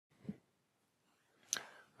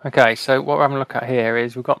Okay, so what we're having a look at here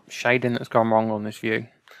is we've got shading that's gone wrong on this view.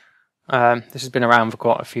 This has been around for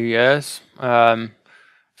quite a few years. A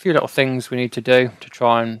few little things we need to do to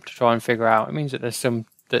try and figure out. It means that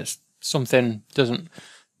there's something doesn't,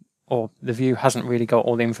 or the view hasn't really got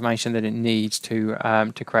all the information that it needs to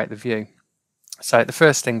create the view. So the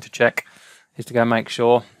first thing to check is to go make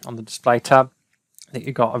sure on the display tab that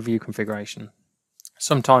you've got a view configuration.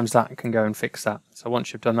 Sometimes that can go and fix that. So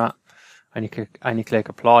once you've done that, and you click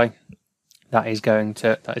apply, that is going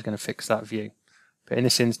to fix that view. But in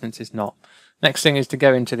this instance, it's not. Next thing is to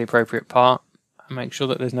go into the appropriate part and make sure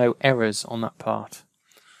that there's no errors on that part.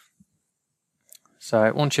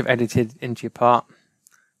 So once you've edited into your part,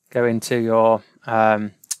 go into your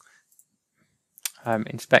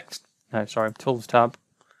Tools tab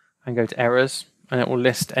and go to Errors, and it will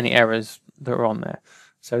list any errors that are on there.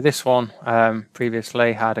 So this one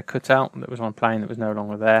previously had a cutout that was on a plane that was no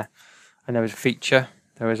longer there, and there was a feature.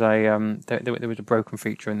 There was a broken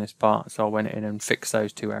feature in this part, so I went in and fixed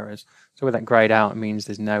those two errors. So with that grayed out, it means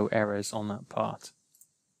there's no errors on that part.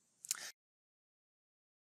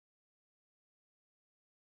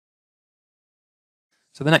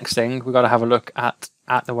 So the next thing, we've got to have a look at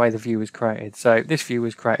the way the view was created. So this view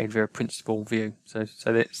was created via a principal view. So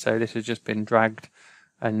this has just been dragged,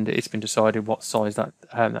 and it's been decided what size that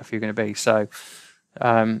view is going to be. So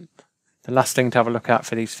the last thing to have a look at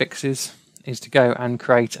for these fixes is to go and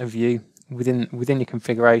create a view within your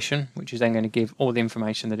configuration, which is then going to give all the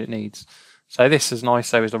information that it needs. So this is nice,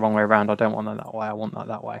 so is the wrong way around. I don't want that way, I want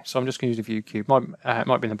that way. So I'm just going to use the view cube. It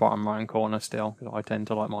might be in the bottom right hand corner still, because I tend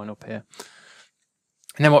to like mine up here.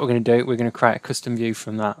 And then what we're going to do, we're going to create a custom view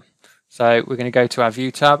from that. So we're going to go to our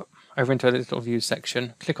view tab, over into a little view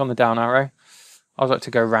section, click on the down arrow. I would like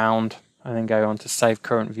to go round and then go on to save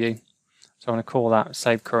current view. So I'm going to call that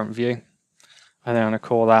save current view. And then I'm going to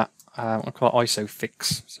call that ISO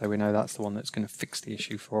fix. So we know that's the one that's going to fix the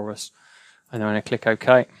issue for us. And then I'm going to click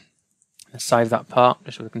OK. And save that part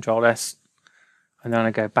just with Control S. And then I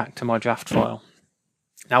go back to my draft file.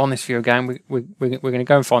 Now on this view again, we're going to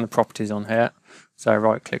go and find the properties on here. So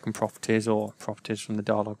right click on properties, or properties from the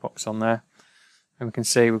dialog box on there. And we can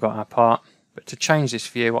see we've got our part. But to change this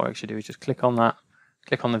view, what we actually do is just click on that,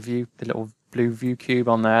 click on the view, the little blue view cube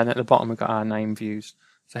on there, and at the bottom we've got our name views.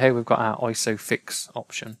 So here we've got our ISO fix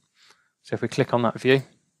option. So if we click on that view,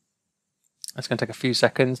 it's going to take a few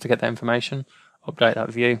seconds to get that information, update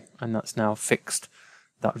that view, and that's now fixed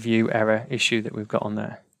that view error issue that we've got on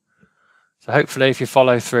there. So hopefully if you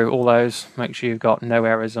follow through all those, make sure you've got no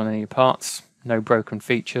errors on any of your parts, no broken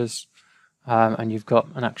features, and you've got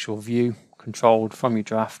an actual view controlled from your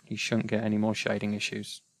draft. You shouldn't get any more shading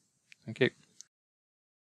issues. Thank you.